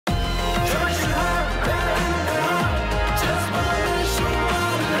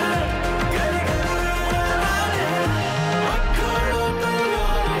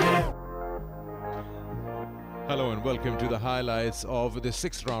Welcome to the highlights of the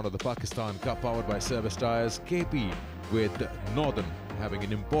sixth round of the Pakistan Cup, powered by Service Tyres. KP with Northern having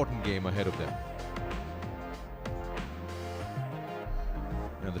an important game ahead of them.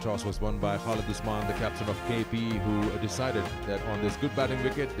 And the toss was won by Khalid Usman, the captain of KP, who decided that on this good batting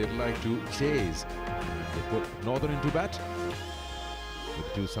wicket they'd like to chase. They put Northern into bat,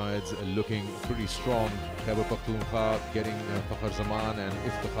 with two sides looking pretty strong. Khyber Pakhtunkhwa getting Fakhar Zaman and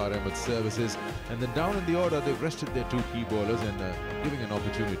Iftikhar Ahmed services, and then down in the order they've rested their two key bowlers and giving an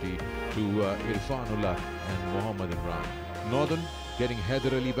opportunity to Irfanullah and Mohammad Imran. Northern getting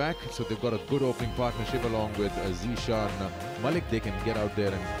Haider Ali back, so they've got a good opening partnership along with Zishan Malik. They can get out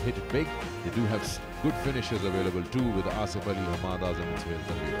there and hit it big. They do have good finishers available too, with Asif Ali, Hamad Azam and Suhail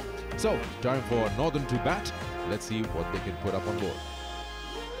Tanveer. So time for Northern to bat. Let's see what they can put up on board.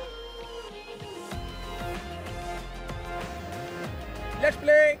 Let's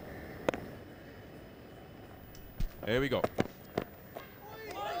play. Here we go.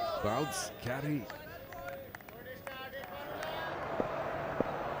 Bounce, carry.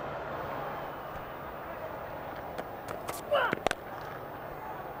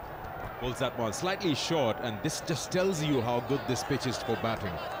 Pulls that one slightly short, and this just tells you how good this pitch is for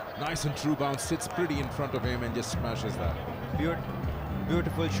batting. Nice and true bounce, sits pretty in front of him and just smashes that.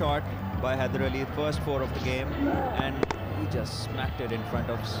 Beautiful shot by Haider Ali, first four of the game, and he just smacked it in front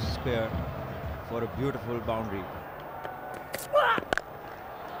of square for a beautiful boundary.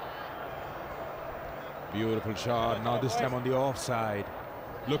 Beautiful shot, now this time on the offside.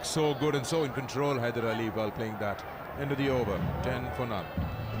 Looks so good and so in control, Haider Ali, while playing that. End of the over, 10 for none.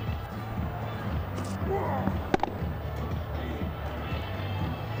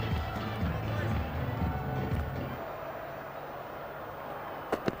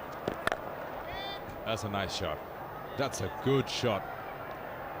 That's a nice shot. That's a good shot.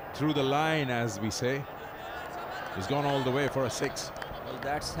 Through the line, as we say. He's gone all the way for a six. Well,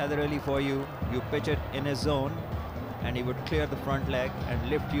 that's Haider Ali for you. You pitch it in his zone, and he would clear the front leg and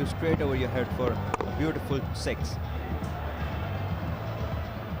lift you straight over your head for a beautiful six.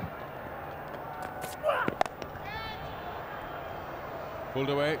 Pulled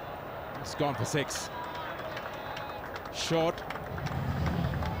away. It's gone for six. Short.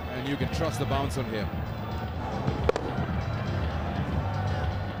 And you can trust the bounce on here.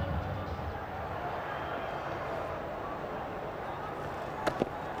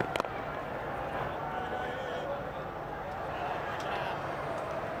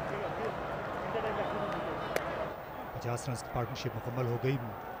 Arslan's partnership मुकम्मल हो गई.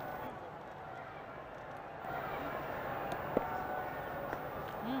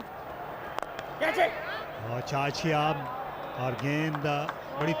 और charge किया और गेंद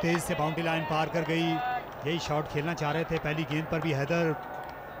बड़ी तेज से boundary line पार कर गई. यही शॉट खेलना चाह रहे थे पहली गेंद पर भी हैदर.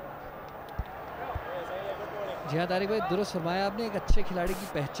 जी हाँ तारिक भाई, दुरुस्त फरमाया आपने. एक अच्छे खिलाड़ी की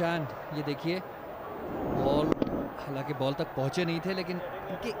पहचान ये देखिए. बॉल हालांकि बॉल तक पहुंचे नहीं थे, लेकिन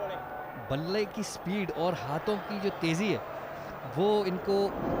इनके बल्ले की स्पीड और हाथों की जो तेज़ी है वो इनको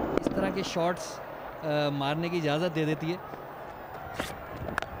इस तरह के शॉट्स मारने की इजाज़त दे देती है.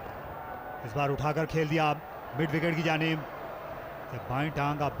 इस बार उठाकर खेल दिया मिड विकेट की जानिब. जब बाएं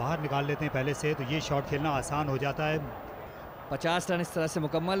टांग आप बाहर निकाल लेते हैं पहले से, तो ये शॉट खेलना आसान हो जाता है. 50 रन इस तरह से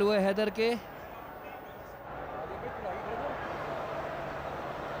मुकम्मल हुए हैदर के.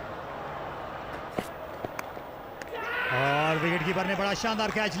 और विकेट कीपर ने बड़ा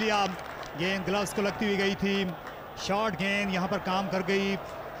शानदार कैच लिया. गेंद ग्लव्स को लगती हुई गई थी. शॉर्ट गेंद यहाँ पर काम कर गई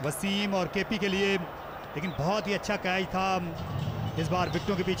वसीम और केपी के लिए, लेकिन बहुत ही अच्छा कैच था. इस बार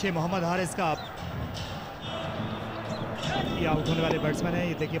विकेटों के पीछे मोहम्मद हारिस का. ये आउट होने वाले बैट्समैन है.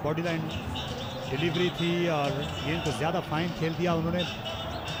 ये देखिए बॉडी लाइन डिलीवरी थी और गेंद को ज़्यादा फाइन खेल दिया उन्होंने.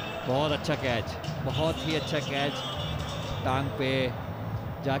 बहुत अच्छा कैच, बहुत ही अच्छा कैच. टांग पे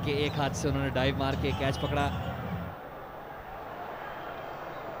जाके एक हाथ से उन्होंने डाइव मार के कैच पकड़ा.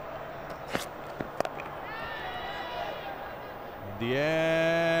 The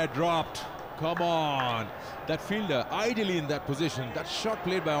air dropped. Come on. That fielder ideally in that position. That shot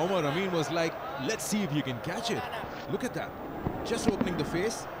played by Omar Amin was like, let's see if you can catch it. Look at that. Just opening the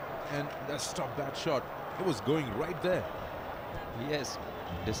face and that stopped that shot. It was going right there. Yes,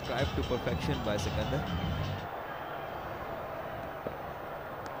 described to perfection by Sikandar.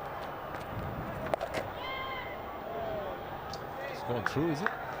 It's gone through, is it?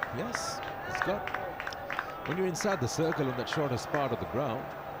 Yes, it's got. When you're inside the circle on that shortest part of the ground,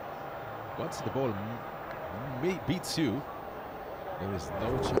 once the ball beats you, there is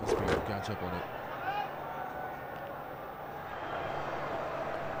no chance for you to catch up on it.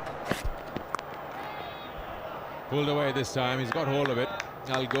 Pulled away this time. He's got hold of it.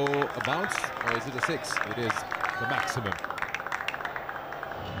 I'll go a bounce, or is it a six? It is. the maximum.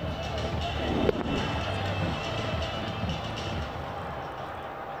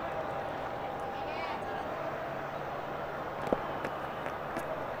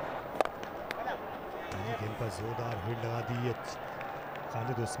 गेंद पर जोरदार hit लगा दी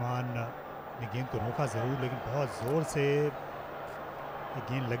खालिद उस्मान ने गेंद को रोका ज़रूर, लेकिन बहुत ज़ोर से ये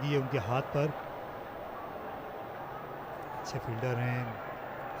गेंद लगी है उनके हाथ पर। अच्छे फील्डर हैं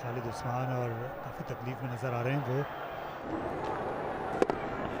खालिद उस्मान और काफ़ी तकलीफ में नज़र आ रहे हैं वो।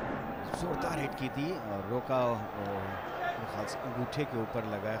 जोरदार हिट की थी और रोका, खास अंगूठे के ऊपर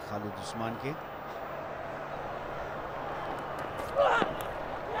लगा है खालिद उस्मान के।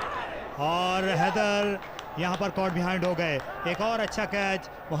 और हैदर यहाँ पर कॉट बिहाइंड हो गए। एक और अच्छा कैच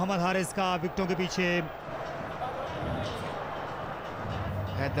मोहम्मद हारिस का विकेटों के पीछे।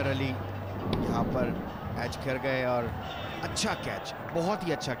 हैदर अली यहाँ पर कैच कर गए और अच्छा कैच, बहुत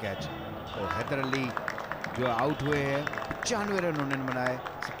ही अच्छा कैच। तो हैदर अली जो आउट हुए हैं, 95 रन उन्होंने बनाए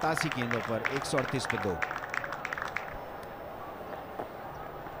 87 गेंदों पर, 138 पे 2।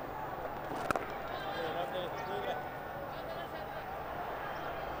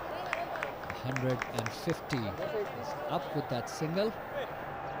 He's up with that single.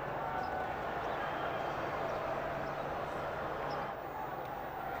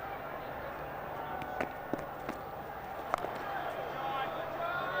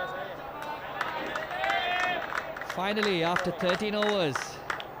 Finally, after 13 overs,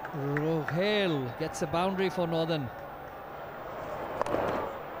 Rohail gets a boundary for Northern.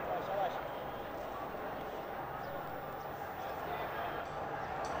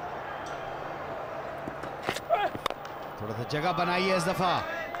 थोड़ा सा जगह बनाई है इस दफा,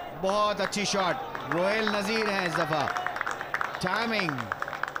 बहुत अच्छी शॉट। रोहेल नजीर है इस दफा। टाइमिंग,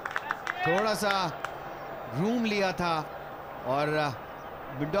 थोड़ा सा रूम लिया था और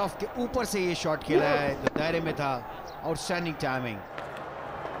मिड ऑफ के ऊपर से ये शॉट खेला है जो दायरे में था। Outstanding timing.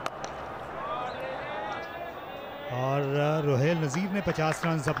 और रोहेल नजीर ने 50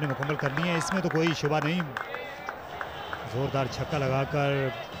 रन अपने मुकम्मल कर लिए हैं, इसमें तो कोई शुबा नहीं। जोरदार छक्का लगाकर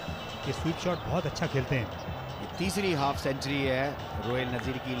ये स्वीप शॉट बहुत अच्छा खेलते हैं। तीसरी हाफ सेंचुरी है रोहेल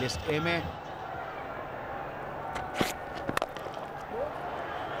नजीर की लिस्ट ए में।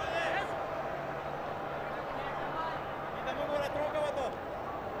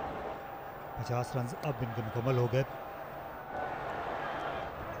 पचास रन अब इनके मुकम्मल हो गए।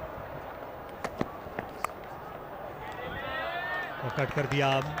 और कट कर दिया,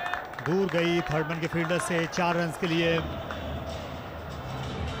 दूर गई थर्ड मैन के फील्डर से 4 रन के लिए।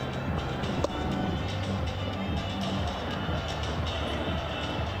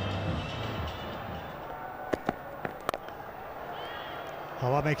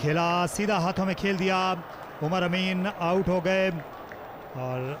 हवा में खेला, सीधा हाथों में खेल दिया। उमर अमीन आउट हो गए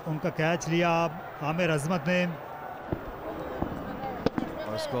और उनका कैच लिया आमिर अजमत ने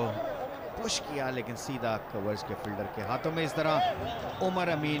और उसको पुश किया, लेकिन सीधा कवर्स के फील्डर के हाथों में। इस तरह उमर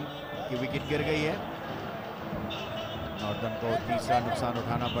अमीन की विकेट गिर गई है। नॉर्दर्न को तीसरा नुकसान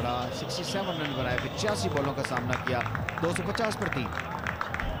उठाना पड़ा। 67 रन बनाए, 85 बॉलों का सामना किया, 250 पर 3।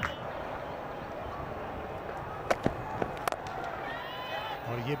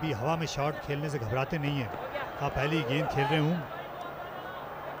 और ये भी हवा में शॉट खेलने से घबराते नहीं हैं। आप पहली गेंद खेल रहे हूँ,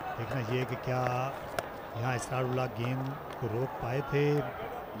 देखना ये कि क्या यहाँ इसरारुल्लाह गेंद को रोक पाए थे।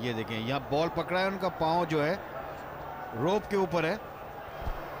 ये देखें, यहाँ बॉल पकड़ा है, उनका पांव जो है रोप के ऊपर है।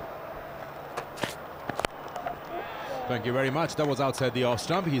 Thank you very much. That was outside the off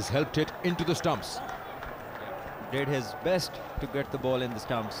stump. He's helped it into the stumps. Did his best to get the ball in the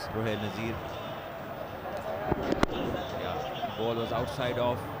stumps, Rohail Nazir. Yeah, the ball was outside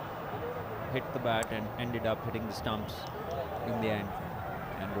off, hit the bat and ended up hitting the stumps in the end.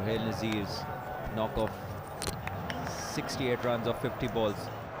 And Rohail Nazir's knock off 68 runs of 50 balls.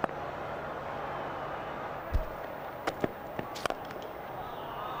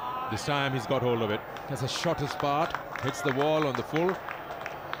 This time he's got hold of it. Has a shortest part, hits the wall on the full.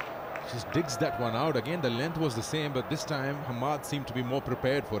 Just digs that one out. Again, the length was the same, but this time Hamad seemed to be more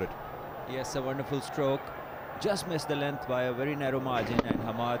prepared for it. Yes, a wonderful stroke. Just missed the length by a very narrow margin, and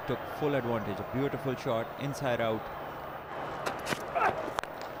Hamad took full advantage. A beautiful shot, inside out.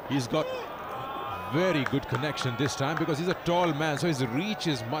 He's got very good connection this time because he's a tall man, so his reach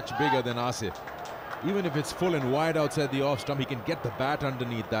is much bigger than Asif. Even if it's full and wide outside the off stump, he can get the bat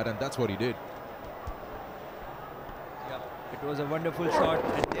underneath that, and that's what he did. Yeah, it was a wonderful shot,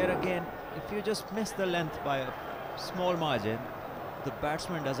 and there again, if you just miss the length by a small margin, the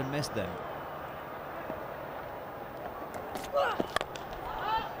batsman doesn't miss them.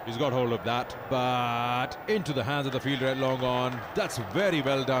 He's got hold of that, but into the hands of the fielder at long on. That's very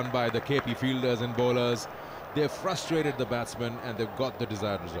well done by the KP fielders and bowlers. They've frustrated the batsman and they've got the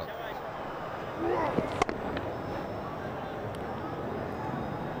desired result.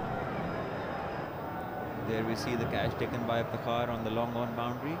 There we see the catch taken by Iftikhar on the long on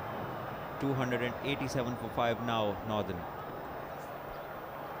boundary. 287 for 5 now, Northern.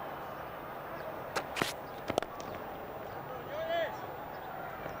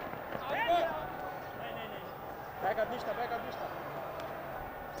 Back up, Nishta, back up, Nishta.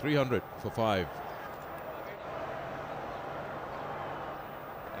 300 for 5.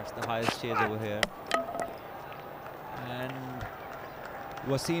 That's the highest chase over here. And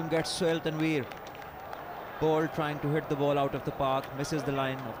Wasim gets to Tanveer. Ball trying to hit the ball out of the park, misses the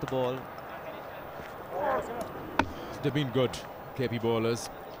line of the ball. They've been good, KP bowlers.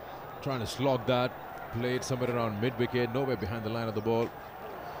 Trying to slog that. Played somewhere around mid-wicket, nowhere behind the line of the ball.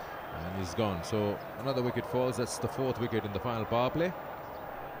 And he's gone. So another wicket falls. That's the 4th wicket in the final power play.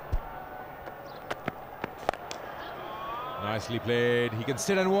 Nicely played. He can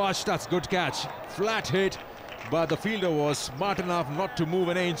sit and watch. That's good catch. Flat hit. But the fielder was smart enough not to move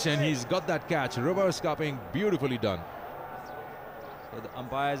an inch, and he's got that catch. Reverse cupping, beautifully done. So the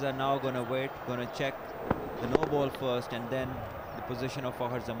umpires are now going to wait, going to check the no ball first, and then the position of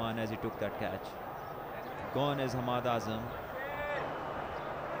Fahar Zaman as he took that catch. Gone is Hamad Azam.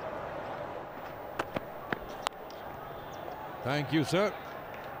 Thank you, sir.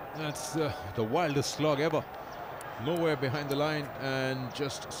 That's the wildest slog ever. Nowhere behind the line and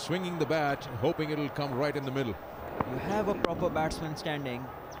just swinging the bat, hoping it'll come right in the middle. You have a proper batsman standing.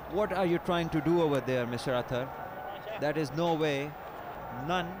 What are you trying to do over there, Mr. Athar? That is no way.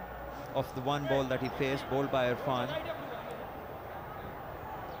 None of the one ball that he faced, bowled by Irfan.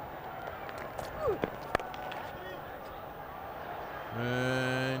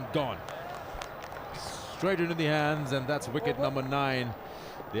 And gone. Straight into the hands, and that's wicket number 9.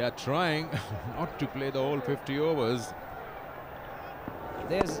 They are trying not to play the whole 50 overs.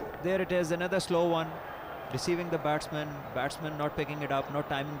 There it is, another slow one. Deceiving the batsman. Batsman not picking it up, not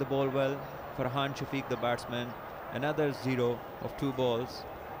timing the ball well. Farhan Shafiq, the batsman. Another 0 of 2 balls.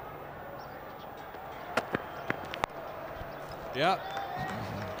 Yeah.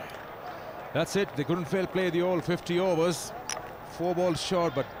 That's it. They couldn't fail play the whole 50 overs. 4 balls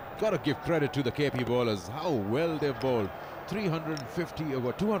short, but got to give credit to the KP bowlers. How well they've bowled. 350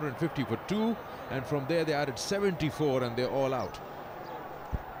 over 250 for 2, and from there they added 74 and they're all out.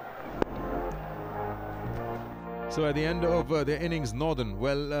 So at the end of their innings, Northern,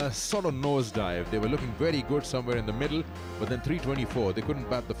 well, sort of nosedive. They were looking very good somewhere in the middle, but then 324, they couldn't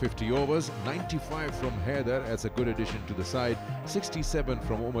bat the 50 overs. 95 from Haider as a good addition to the side. 67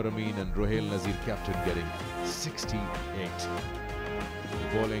 from Umar Amin, and Rohail Nazir, captain, getting 68.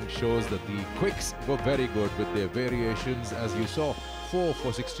 The bowling shows that the quicks were very good with their variations, as you saw. 4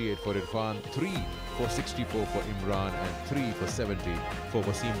 for 68 for Irfan, 3 for 64 for Imran, and 3 for 70 for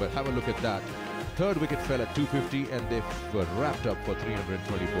Wasim. But have a look at that. 3rd wicket fell at 250, and they were wrapped up for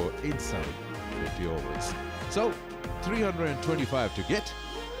 324 inside 50 overs. So 325 to get,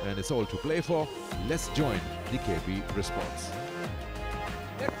 and it's all to play for. Let's join the KP response.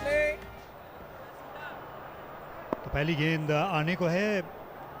 Let's play. तो पहली गेंद आने को है.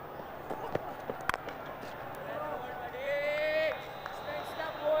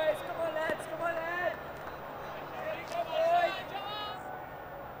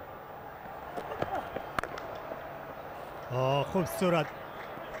 खूबसूरत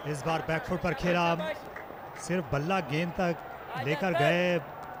इस बार back foot पर खेला, सिर्फ बल्ला गेंद तक लेकर गए.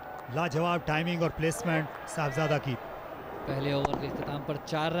 लाजवाब टाइमिंग और प्लेसमेंट साहबजादा की. पहले ओवर के इख्तिताम पर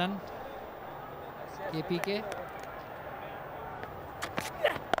 4 रन केपी के.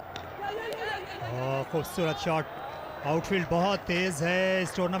 खूबसूरत शॉट. आउटफील्ड बहुत तेज़ है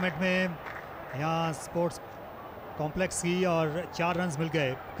इस टूर्नामेंट में. यहाँ स्पोर्ट्स कॉम्प्लेक्स की और 4 रन्स मिल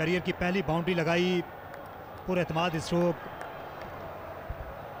गए. करियर की पहली बाउंड्री लगाई. पूरे एतमाद स्ट्रोक.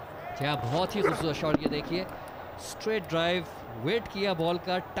 क्या बहुत ही खूबसूरत शॉट. ये देखिए, स्ट्रेट ड्राइव, वेट किया बॉल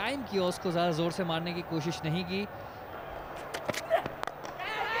का, टाइम किया उसको, ज़्यादा ज़ोर से मारने की कोशिश नहीं की.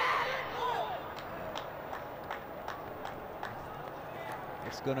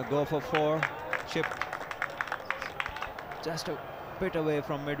 It's gonna go for 4. Chip just a bit away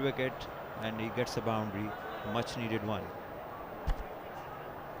from mid wicket, and he gets a boundary, much needed one.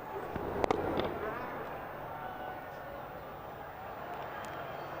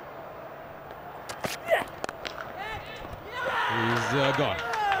 He's gone.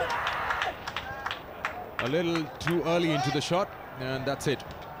 A little too early into the shot, and that's it.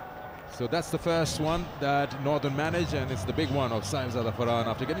 So that's the first one that Northern managed, and it's the big one of Saifzada Farhan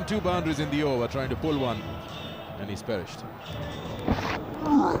after getting 2 boundaries in the over, trying to pull one, and he's perished.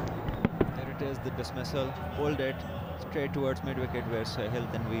 There it that is the dismissal. Pulled it straight towards mid-wicket where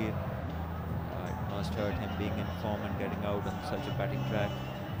Sahil Tanveer. It must hurt him being in form and getting out on such a batting track.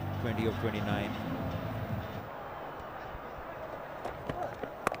 20 of 29.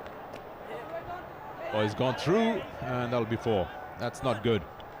 Oh, he's gone through, and that'll be 4. That's not good.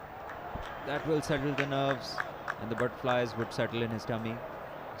 That will settle the nerves, and the butterflies would settle in his tummy.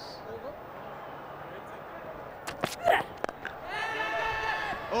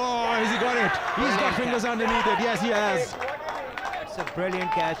 Oh, has he got it? He's got fingers underneath it. Yes, he has. That's a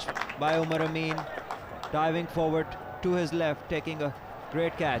brilliant catch by Umar Amin, diving forward to his left, taking a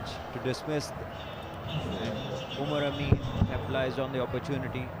great catch to dismiss. And Umar Amin capitalized on the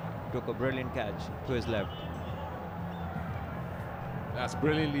opportunity, took a brilliant catch to his left. That's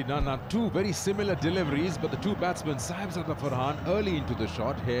brilliantly done. Now, two very similar deliveries, but the two batsmen, Sahibzada Farhan, early into the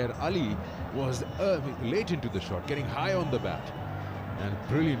shot. Here, Ali was late into the shot, getting high on the bat. And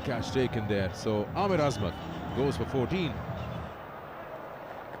brilliant catch taken there. So, Amir Azmat goes for 14.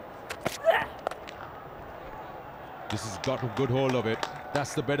 This has got a good hold of it.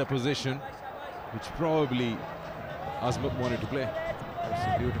 That's the better position, which probably Azmat wanted to play. It's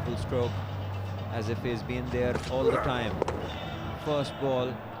a beautiful stroke, as if he's been there all the time. First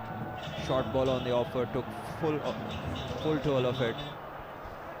ball, short ball on the offer, took full toll of it.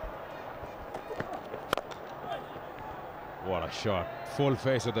 What a shot. Full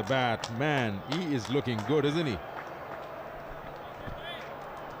face of the bat. Man, he is looking good, isn't he?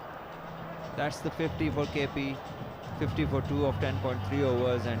 That's the 50 for KP. 50 for 2 of 10.3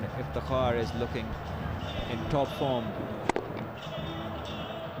 overs, and Iftikhar is looking in top form.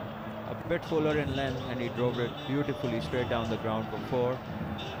 A bit fuller in length, and he drove it beautifully straight down the ground for 4.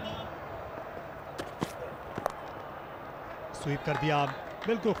 SVEEP कर दिया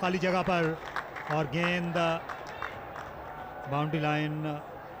बिल्कुल खाली जगह पर, और गेंद boundary line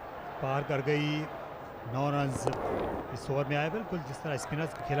पार कर गई। 9 रन्स इस ओवर में आए, बिल्कुल जिस तरह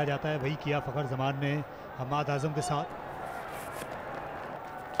स्पिनर्स को खेला जाता है वही किया फ़खर जमान ने हम्माद आज़म के साथ।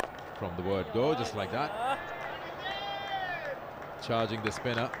 From the word go, just like that. Charging the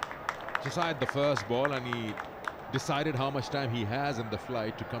spinner. Just had the first ball, and he decided how much time he has in the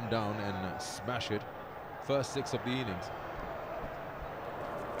flight to come down and smash it. First 6 of the innings.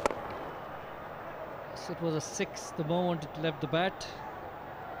 So it was a 6 the moment it left the bat.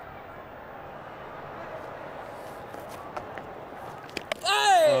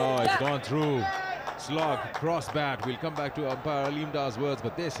 Oh, it's gone through. Slog, cross bat. We'll come back to umpire Aleem Dar's words,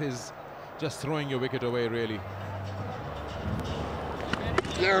 but this is just throwing your wicket away, really.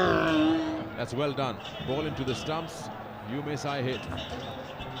 That's well done. Ball into the stumps. You miss, I hit.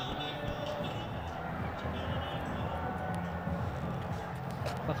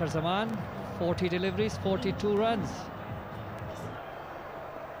 Fakhar Zaman, 40 deliveries, 42 runs.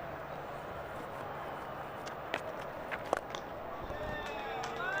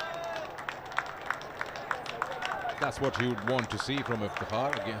 That's what you would want to see from Iftikhar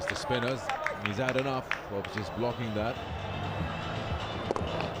against the spinners. He's had enough of just blocking that.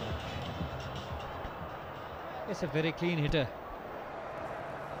 It's a very clean hitter.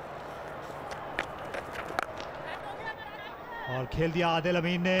 और खेल दिया आदिल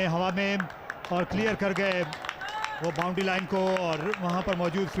अमीन ने हवा में, और clear कर गए वो बाउंड्री लाइन को और वहां पर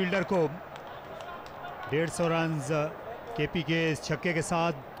मौजूद फील्डर को। 150 रन्स केपी के इस छक्के के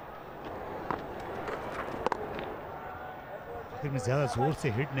साथ। फिर में ज़्यादा जोर से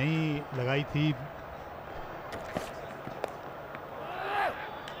हिट नहीं लगाई थी,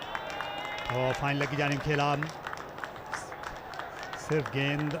 और फाइन लगी जानिब खेला। सिर्फ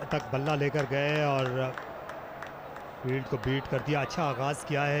गेंद तक बल्ला लेकर गए और फील्ड को बीट कर दिया। अच्छा आगाज़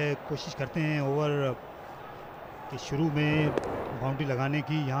किया है, कोशिश करते हैं ओवर के शुरू में बाउंड्री लगाने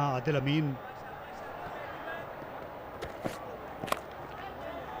की। यहाँ आदिल अमीन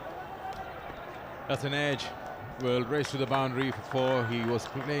That's an edge. Will race to the boundary for 4. He was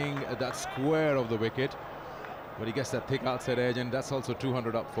playing at that square of the wicket, but he gets that thick outside edge, and that's also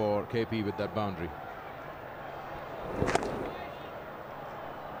 200 up for KP with that boundary.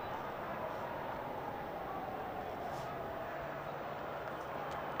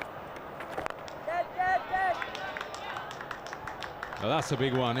 Now that's a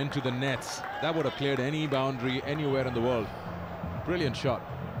big one into the nets. That would have cleared any boundary anywhere in the world. Brilliant shot.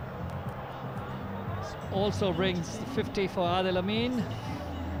 Also brings 50 for Adil Amin.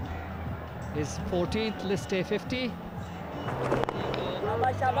 His 14th list day 50.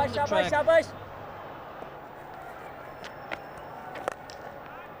 Shabash, shabash, shabash, shabash.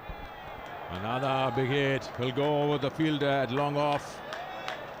 Another big hit. He'll go over the fielder at long off.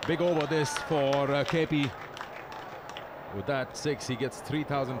 Big over this for KP. With that 6, he gets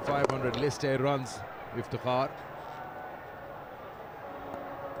 3,500 list A runs, Iftikhar.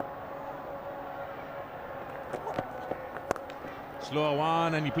 Slower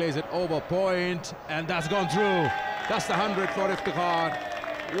one, and he plays it over point, and that's gone through. That's the 100 for Iftikhar.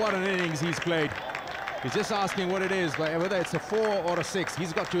 What an innings he's played. He's just asking what it is, but whether it's a 4 or a 6,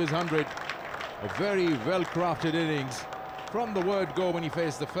 he's got to his 100. A very well-crafted innings. From the word go, when he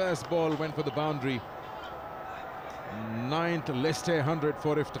faced the first ball, went for the boundary. 9th list A 100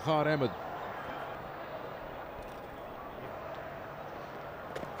 for Iftikhar Ahmed.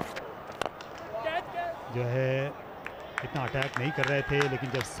 जो है इतना attack नहीं कर रहे थे, लेकिन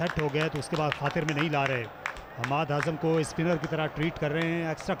जब set हो गए तो उसके बाद खातिर में नहीं ला रहे। हमाद आजम को स्पिनर की तरह ट्रीट कर रहे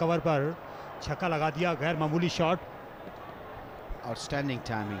हैं। एक्स्ट्रा कवर पर छक्का लगा दिया, गैर मामूली शॉट। आउटस्टैंडिंग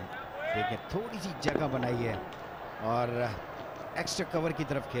टाइमिंग, देखिए थोड़ी सी जगह बनाई है और एक्स्ट्रा कवर की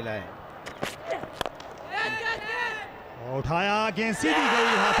तरफ खेला है। उठाया, गेंद सीधी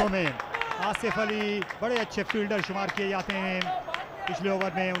गई हाथों में। आसिफ अली बड़े अच्छे फील्डर शुमार किए जाते हैं। पिछले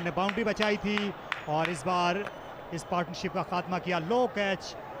ओवर में उन्होंने बाउंड्री बचाई थी और इस बार इस पार्टनरशिप का खात्मा किया। लो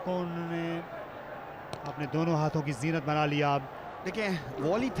कैच को उन्होंने अपने दोनों हाथों की जीनत बना लिया। देखिए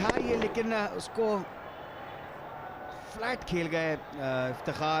वॉली था ये, लेकिन उसको फ्लैट खेल गए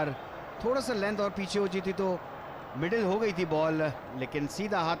इफ्तिखार। थोड़ा सा लेंथ और पीछे हो जाती तो मिडिल हो गई थी बॉल, लेकिन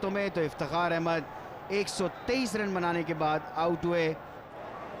सीधा हाथों में। तो इफ्तिखार अहमद 123 रन बनाने के बाद आउट हुए।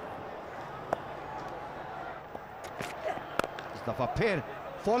 इस दफा फिर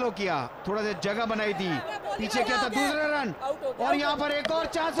फॉलो किया, थोड़ा सा जगह बनाई थी, पीछे क्या था, दूसरा रन, और यहाँ पर एक और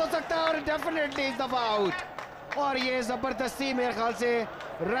चांस हो सकता है और डेफिनेटली इस दफा आउट। और ये जबरदस्ती मेरे ख्याल से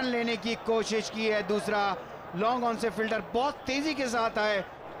रन लेने की कोशिश की है। दूसरा लॉन्ग ऑन से फील्डर बहुत तेजी के साथ आए।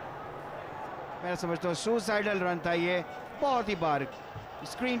 मैं समझता हूँ सुसाइडल रन था ये। बहुत ही बार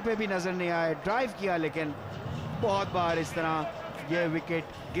स्क्रीन पे भी नजर नहीं आया, ड्राइव किया, लेकिन बहुत बार इस तरह ये विकेट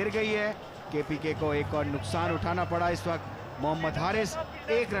गिर गई है। केपीके को एक और नुकसान उठाना पड़ा इस वक्त। मोहम्मद हारिस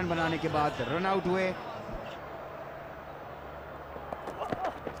 1 रन बनाने के बाद रन आउट हुए।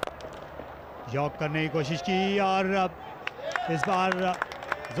 जॉग करने की कोशिश की और इस बार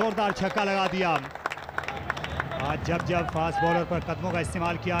जोरदार छक्का लगा दिया। आज जब फास्ट बॉलर पर कदमों का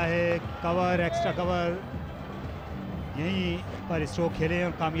इस्तेमाल किया है, कवर, एक्स्ट्रा कवर, यहीं पर स्ट्रोक खेले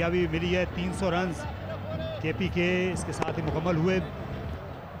और कामयाबी मिली है। 300 रन केपीके इसके साथ ही मुकम्मल हुए।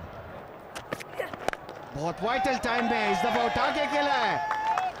 बहुत वाइटल टाइम में इस दफा उठा के खेला है।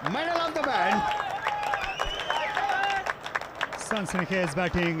 Medal of the band. सनसनीखेज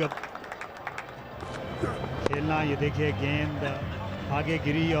बैटिंग खेलना। ये देखिए गेंद आगे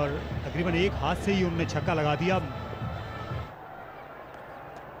गिरी और तकरीबन एक हाथ से ही उन्होंने छक्का लगा दिया।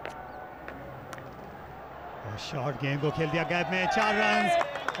 शॉर्ट गेंद को खेल दिया गैप में, 4 रन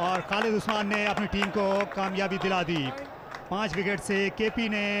और खालिद उस्मान ने अपनी टीम को कामयाबी दिला दी। 5 विकेट से केपी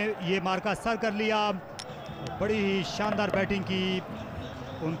ने ये मार्का सर कर लिया। बड़ी ही शानदार बैटिंग की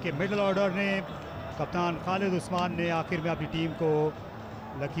उनके मिडिल ऑर्डर ने। कप्तान खालिद उस्मान ने आखिर में अपनी टीम को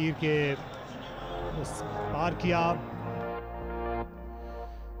लकीर के पार किया।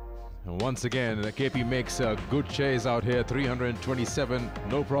 And once again, KP makes a good chase out here, 327,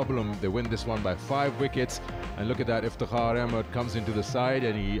 no problem. They win this one by 5 wickets. And look at that, Iftikhar Ahmed comes into the side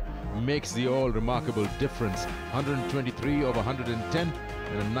and he makes the all-remarkable difference. 123 over 110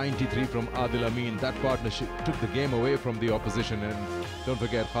 and a 93 from Adil Amin. That partnership took the game away from the opposition. And don't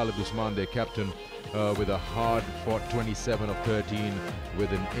forget Khalid Usman, their captain, with a hard-fought 27 of 13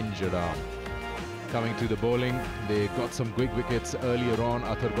 with an injured arm. Coming to the bowling, they got some quick wickets earlier on.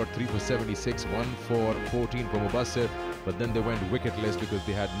 Athar got 3 for 76, 1 for 14 for Mubassir, but then they went wicketless because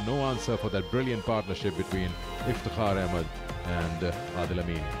they had no answer for that brilliant partnership between Iftikhar Ahmed and Adil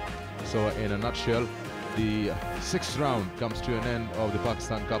Amin. So in a nutshell, the 6th round comes to an end of the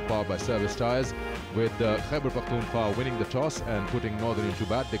Pakistan Cup powered by Service Tyres, with Khyber Pakhtunkhwa winning the toss and putting Northern into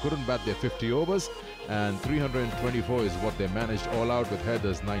bat. They couldn't bat their 50 overs, and 324 is what they managed all out with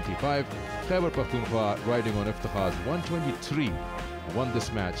Haider's 95. Khyber Pakhtunkhwa riding on Iftikhar's 123 won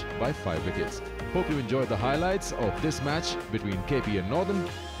this match by 5 wickets. Hope you enjoyed the highlights of this match between KP and Northern.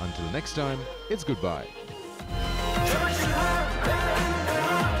 Until next time, it's goodbye.